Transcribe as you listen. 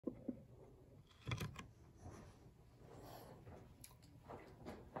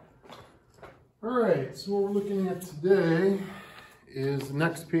All right, so what we're looking at today is the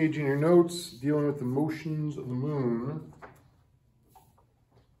next page in your notes dealing with the motions of the moon.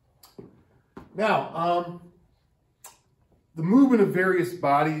 Now, the movement of various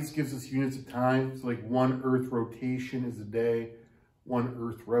bodies gives us units of time. So like one Earth rotation is a day, one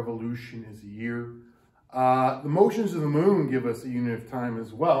Earth revolution is a year. The motions of the moon give us a unit of time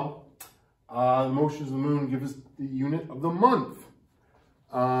as well. The motions of the moon give us the unit of the month.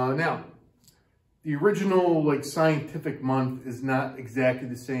 Now, the original like scientific month is not exactly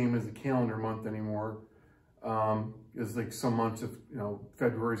the same as the calendar month anymore. Because like some months, of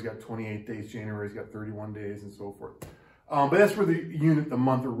February's got 28 days, January's got 31 days, and so forth. But that's where the unit, the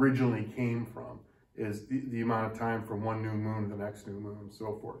month, originally came from, is the amount of time from one new moon to the next new moon, and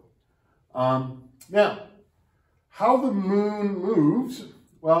so forth. Now, how the moon moves?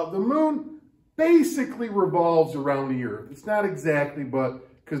 Well, the moon basically revolves around the Earth. It's not exactly, but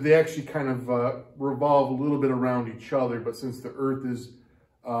because they actually kind of revolve a little bit around each other. But since the Earth is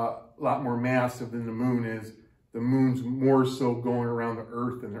a lot more massive than the moon is, the moon's more so going around the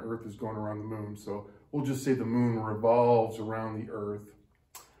Earth than the Earth is going around the moon. So we'll just say the moon revolves around the Earth.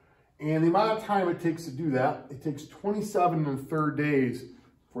 And the amount of time it takes to do that, it takes 27 1/3 days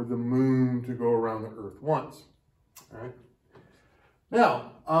for the moon to go around the Earth once. All right.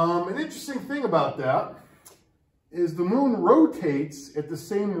 Now, an interesting thing about that is the moon rotates at the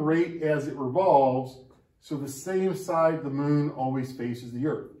same rate as it revolves, so the same side of the moon always faces the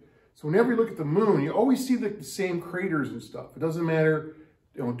Earth. So whenever you look at the moon, you always see the same craters and stuff. It doesn't matter,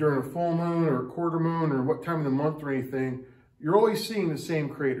 during a full moon or a quarter moon or what time of the month or anything, you're always seeing the same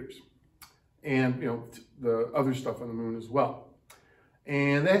craters. And, the other stuff on the moon as well.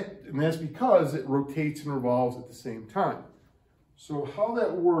 And that's because it rotates and revolves at the same time. So how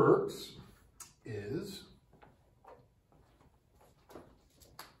that works is,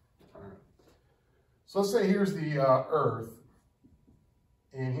 so let's say here's the Earth,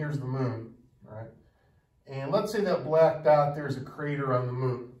 and here's the moon, all right? And let's say that black dot there's a crater on the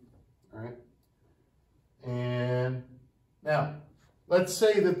moon, all right? And now, let's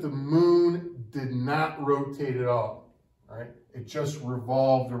say that the moon did not rotate at all, all right? It just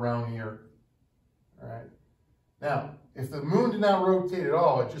revolved around the Earth, all right? Now, if the moon did not rotate at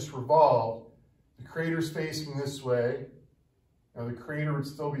all, it just revolved, the crater's facing this way. Now the crater would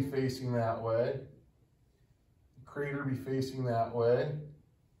still be facing that way. The crater would be facing that way.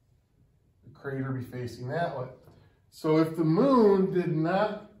 The crater would be facing that way. So if the moon did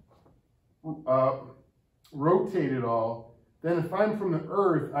not rotate at all, then if I'm from the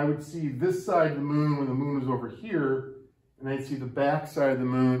Earth, I would see this side of the moon when the moon was over here, and I'd see the back side of the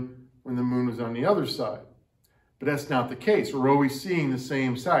moon when the moon was on the other side. But that's not the case. We're always seeing the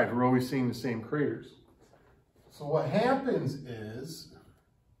same side. We're always seeing the same craters. So what happens is,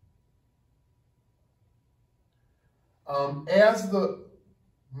 as the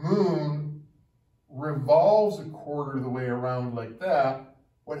moon revolves a quarter of the way around like that,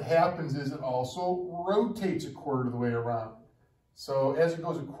 what happens is it also rotates a quarter of the way around. So as it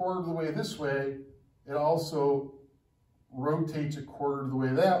goes a quarter of the way this way, it also rotates a quarter of the way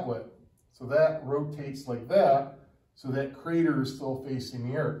that way. So that rotates like that, so that crater is still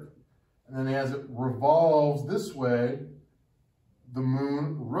facing the Earth. And then as it revolves this way, the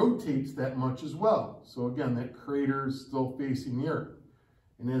moon rotates that much as well. So again, that crater is still facing the Earth.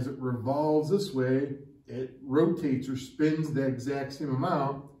 And as it revolves this way, it rotates or spins the exact same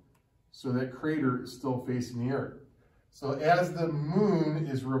amount, so that crater is still facing the Earth. So as the moon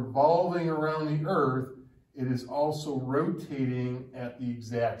is revolving around the Earth, it is also rotating at the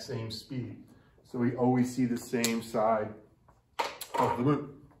exact same speed. So we always see the same side of the moon.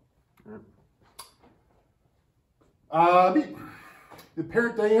 The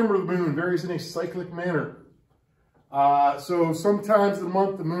apparent diameter of the moon varies in a cyclic manner. So sometimes in the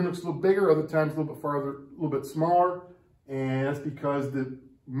month the moon looks a little bigger, other times a little bit farther, a little bit smaller. And that's because the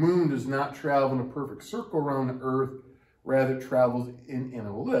moon does not travel in a perfect circle around the Earth. Rather, it travels in an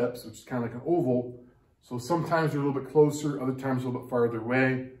ellipse, which is kind of like an oval. So sometimes they're a little bit closer, other times a little bit farther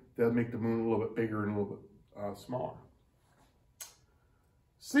away. That'll make the moon a little bit bigger and a little bit smaller.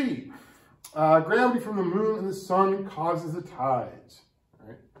 C, gravity from the moon and the sun causes the tides. All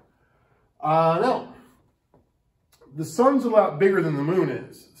right. Now, the sun's a lot bigger than the moon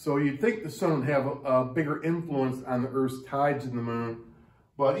is. So you'd think the sun would have a bigger influence on the Earth's tides than the moon.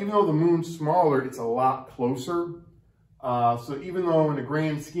 But even though the moon's smaller, it's a lot closer. So even though in the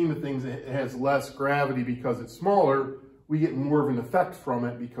grand scheme of things it has less gravity because it's smaller, we get more of an effect from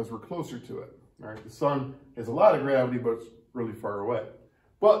it because we're closer to it. All right? The sun has a lot of gravity, but it's really far away.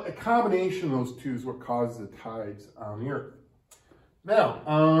 But a combination of those two is what causes the tides on the Earth. Now,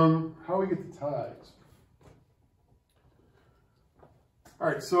 how we get the tides. All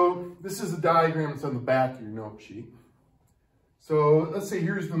right, so this is a diagram that's on the back of your note sheet. So let's say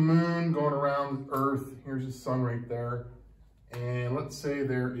here's the moon going around the Earth. Here's the sun right there. And let's say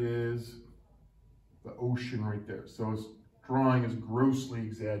there is the ocean right there. So its drawing is grossly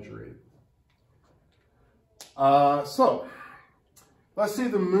exaggerated. So let's say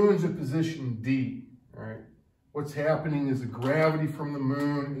the moon's at position D, all right? What's happening is the gravity from the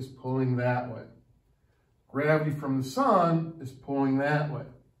moon is pulling that way. Gravity from the sun is pulling that way.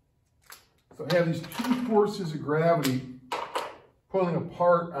 So I have these two forces of gravity pulling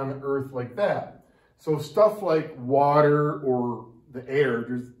apart on the Earth like that. So stuff like water or the air,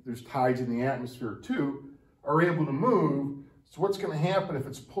 there's tides in the atmosphere too, are able to move. So what's going to happen if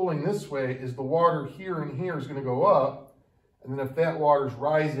it's pulling this way is the water here and here is going to go up. And then if that water is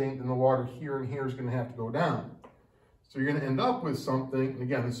rising, then the water here and here is going to have to go down. So you're going to end up with something, and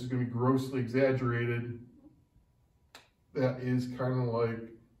again, this is going to be grossly exaggerated, that is kind of like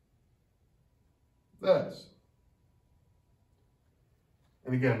this.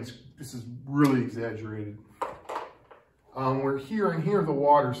 And again, this is really exaggerated. Where here and here the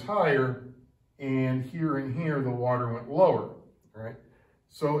water's higher, and here the water went lower, right?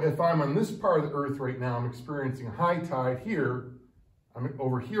 So if I'm on this part of the Earth right now, I'm experiencing a high tide here.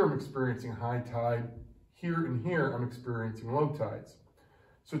 Over here, I'm experiencing a high tide. Here and here, I'm experiencing low tides.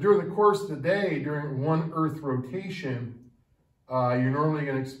 So during the course of the day, during one Earth rotation, you're normally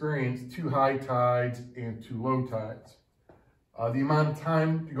going to experience 2 high tides and 2 low tides. The amount of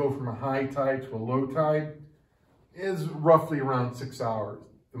time to go from a high tide to a low tide is roughly around 6 hours.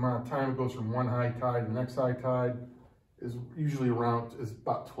 The amount of time it goes from one high tide to the next high tide is usually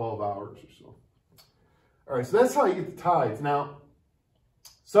about 12 hours or so. All right, so that's how you get the tides. Now,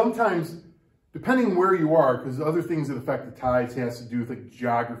 sometimes, depending where you are, because other things that affect the tides has to do with like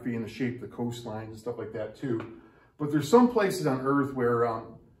geography and the shape of the coastlines and stuff like that too. But there's some places on Earth where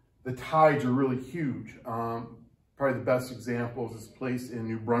the tides are really huge. Probably the best example is this place in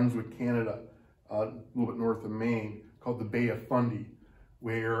New Brunswick, Canada, a little bit north of Maine, called the Bay of Fundy,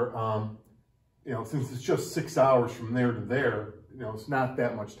 where, you know, since it's just 6 hours from there to there, you know, it's not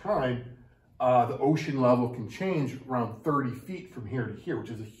that much time, the ocean level can change around 30 feet from here to here, which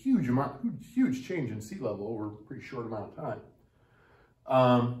is a huge huge change in sea level over a pretty short amount of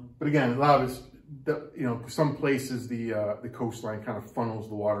time. But again, a lot of it's, you know, some places the coastline kind of funnels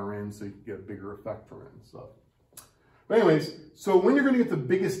the water in, so you get a bigger effect from it and stuff. But anyways, so when you're going to get the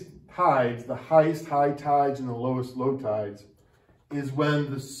biggest tides, the highest high tides and the lowest low tides, is when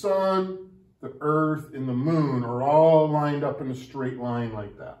the sun, the earth, and the moon are all lined up in a straight line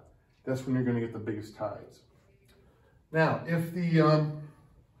like that. That's when you're going to get the biggest tides. Now, if the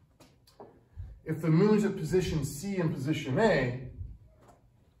moon's at position C and position A,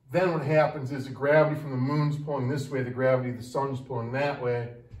 then what happens is the gravity from the moon's pulling this way, the gravity of the sun's pulling that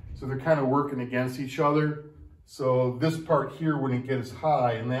way. So they're kind of working against each other. So this part here wouldn't get as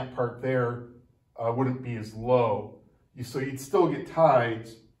high, and that part there wouldn't be as low. So you'd still get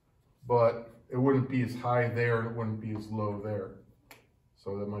tides, but it wouldn't be as high there, and it wouldn't be as low there.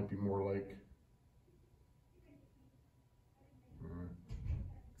 So that might be more like,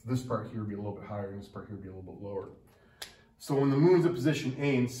 so this part here would be a little bit higher, and this part here would be a little bit lower. So when the moon's at position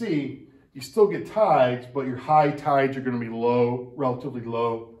A and C, you still get tides, but your high tides are going to be low, relatively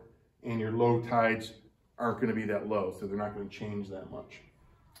low, and your low tides aren't going to be that low, so they're not going to change that much.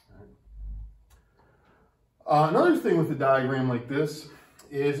 All right. Another thing with a diagram like this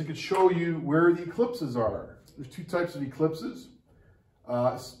is it could show you where the eclipses are. There's 2 types of eclipses.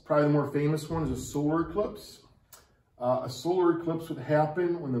 Probably the more famous one is a solar eclipse. A solar eclipse would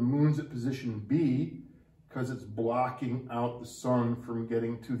happen when the moon's at position B, because it's blocking out the sun from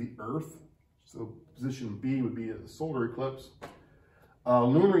getting to the earth. So position B would be a solar eclipse.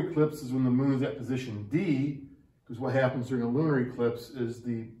 Lunar eclipse is when the moon is at position D, because what happens during a lunar eclipse is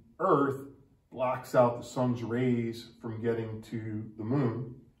the earth blocks out the sun's rays from getting to the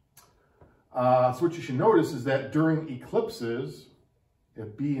moon. So what you should notice is that during eclipses,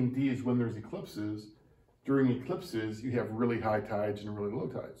 if B and D is when there's eclipses, during eclipses you have really high tides and really low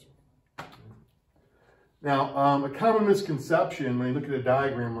tides. Now, a common misconception when you look at a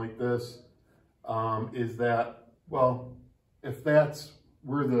diagram like this is that, well, if that's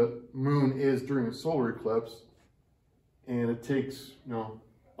where the moon is during a solar eclipse, and it takes, you know,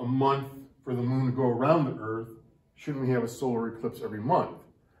 a month for the moon to go around the earth, shouldn't we have a solar eclipse every month?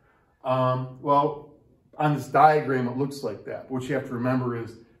 Well, on this diagram, it looks like that. But what you have to remember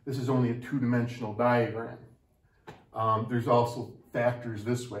is this is only a 2-dimensional diagram. There's also factors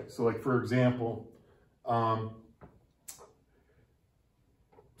this way. So like, for example,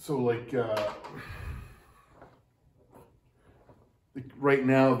 right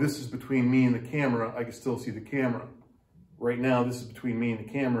now, this is between me and the camera. I can still see the camera. Right now, this is between me and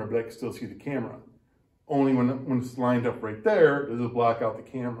the camera, but I can still see the camera. Only when it's lined up right there, does it block out the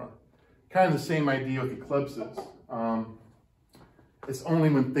camera. Kind of the same idea with eclipses. It's only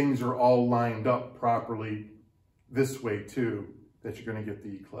when things are all lined up properly this way too, that you're going to get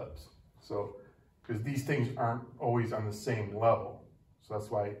the eclipse. So, because these things aren't always on the same level. So that's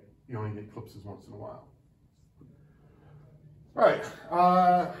why you only get eclipses once in a while. All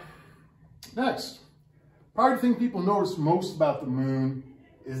right, next. Probably the thing people notice most about the moon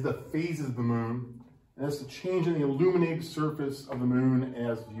is the phases of the moon. And that's the change in the illuminated surface of the moon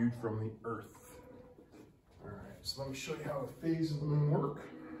as viewed from the Earth. All right, so let me show you how the phases of the moon work.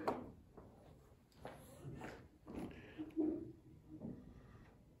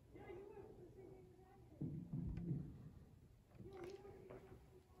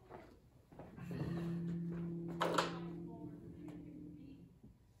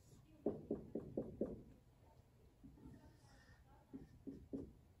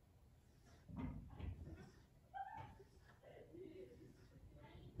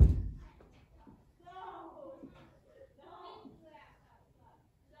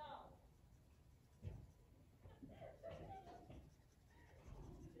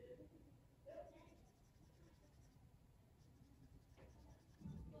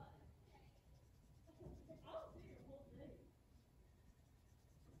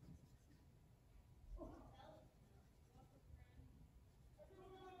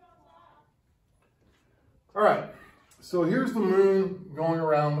 All right, so here's the moon going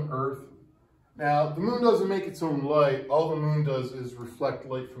around the Earth. Now, the moon doesn't make its own light. All the moon does is reflect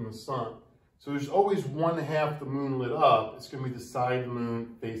light from the sun. So there's always one half the moon lit up. It's going to be the side of the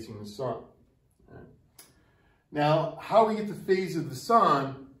moon facing the sun. Right. Now, how we get the phase of the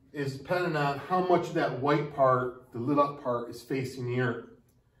sun is dependent on how much of that white part, the lit up part, is facing the Earth.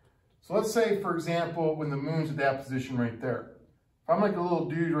 So let's say, for example, when the moon's at that position right there. If I'm like a little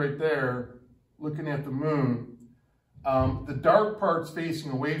dude right there, looking at the moon, the dark part's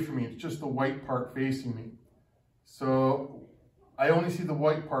facing away from me. It's just the white part facing me. So I only see the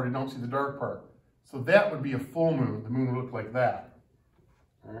white part, I don't see the dark part. So that would be a full moon. The moon would look like that.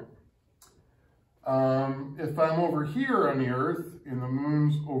 All right. If I'm over here on the Earth and the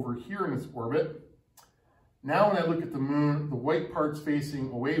moon's over here in its orbit, now when I look at the moon, the white part's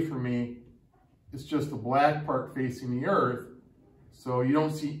facing away from me. It's just the black part facing the Earth. So you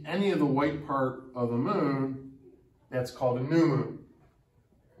don't see any of the white part of the moon. That's called a new moon.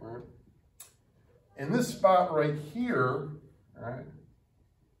 All right. In this spot right here, all right,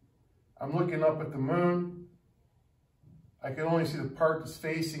 I'm looking up at the moon. I can only see the part that's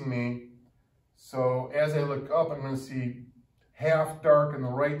facing me. So as I look up, I'm going to see half dark on the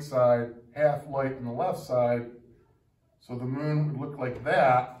right side, half light on the left side. So the moon would look like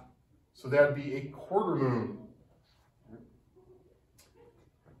that. So that would be a quarter moon.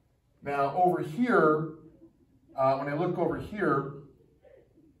 Now over here, when I look over here,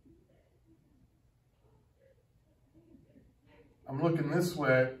 I'm looking this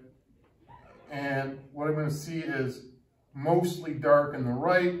way, and what I'm going to see is mostly dark on the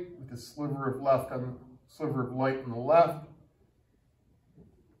right, with a sliver of light on the left.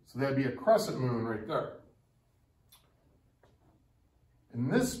 So that'd be a crescent moon right there. In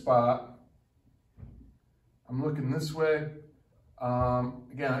this spot, I'm looking this way.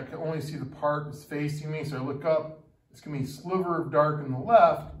 Again, I can only see the part that's facing me, so I look up. It's going to be a sliver of dark on the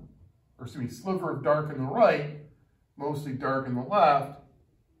left, or excuse me, sliver of dark on the right, mostly dark on the left.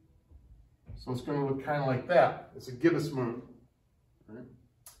 So it's going to look kind of like that. It's a gibbous moon. Right?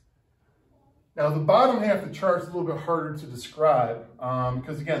 Now, the bottom half of the chart is a little bit harder to describe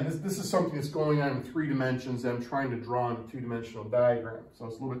because, again, this is something that's going on in 3 dimensions that I'm trying to draw in a 2-dimensional diagram. So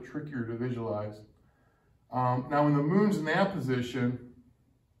it's a little bit trickier to visualize. Now, when the moon's in that position,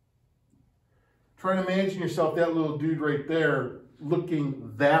 try to imagine yourself, that little dude right there,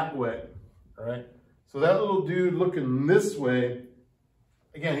 looking that way, all right? So that little dude looking this way,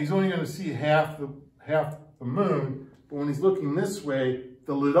 again, he's only going to see half the moon, but when he's looking this way,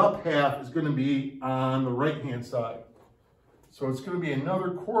 the lit up half is going to be on the right-hand side. So it's going to be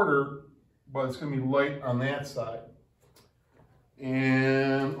another quarter, but it's going to be light on that side.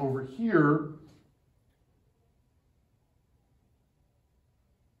 And over here,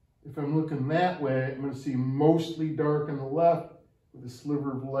 if I'm looking that way, I'm going to see mostly dark on the left with a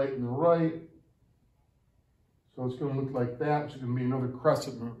sliver of light on the right. So it's going to look like that, which is going to be another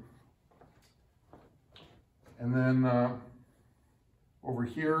crescent moon. And then over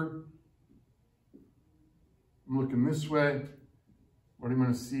here, I'm looking this way what I'm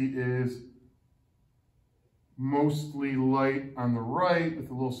going to see is mostly light on the right with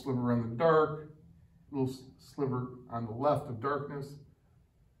a little sliver on the dark, a little sliver on the left of darkness.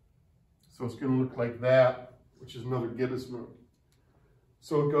 So it's going to look like that, which is another gibbous moon.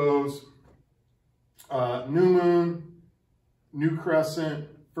 So it goes new moon, new crescent,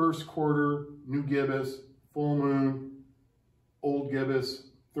 first quarter, new gibbous, full moon, old gibbous,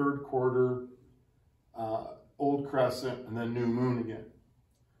 third quarter, old crescent, and then new moon again.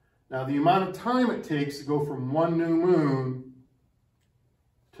 Now the amount of time it takes to go from one new moon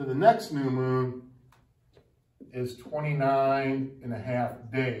to the next new moon is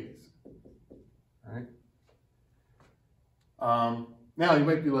 29.5 days. All right. Now you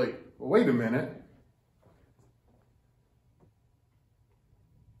might be like, well, wait a minute.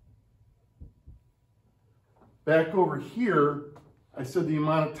 Back over here, I said the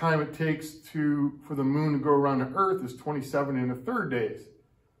amount of time it takes for the moon to go around the earth is 27.3 days.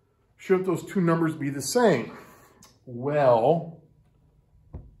 Shouldn't those two numbers be the same? Well,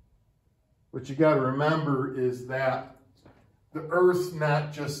 what you got to remember is that the earth's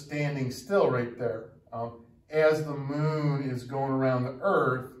not just standing still right there. As the moon is going around the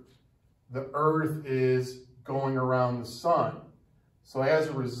earth is going around the sun. So as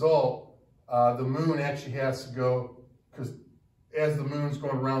a result, the moon actually has to go, because as the moon's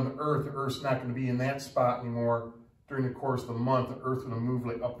going around the earth's not going to be in that spot anymore during the course of the month. The earth's going to move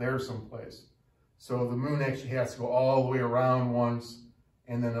like up there someplace. So the moon actually has to go all the way around once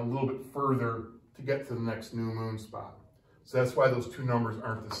and then a little bit further to get to the next new moon spot. So that's why those two numbers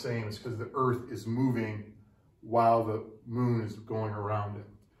aren't the same. It's because the earth is moving while the moon is going around it.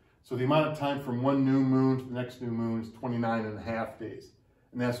 So the amount of time from one new moon to the next new moon is 29.5 days.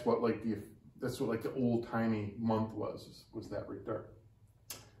 And that's what like the old-timey month was that right there.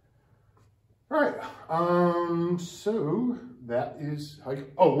 All right, so that is how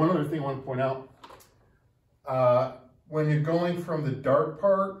you, oh, one other thing I want to point out. When you're going from the dark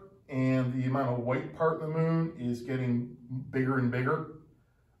part and the amount of white part of the moon is getting bigger and bigger,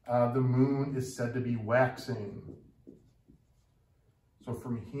 the moon is said to be waxing. So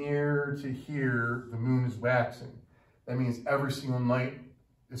from here to here, the moon is waxing. That means every single night,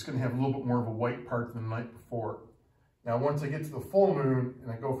 it's going to have a little bit more of a white part than the night before. Now, once I get to the full moon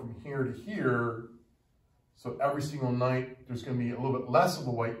and I go from here to here, so every single night there's going to be a little bit less of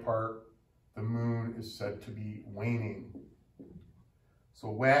a white part, the moon is said to be waning. So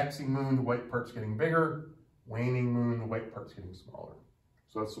waxing moon, the white part's getting bigger. Waning moon, the white part's getting smaller.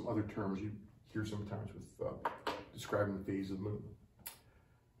 So that's some other terms you hear sometimes with describing the phase of the moon.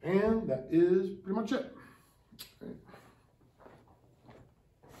 And that is pretty much it. Okay.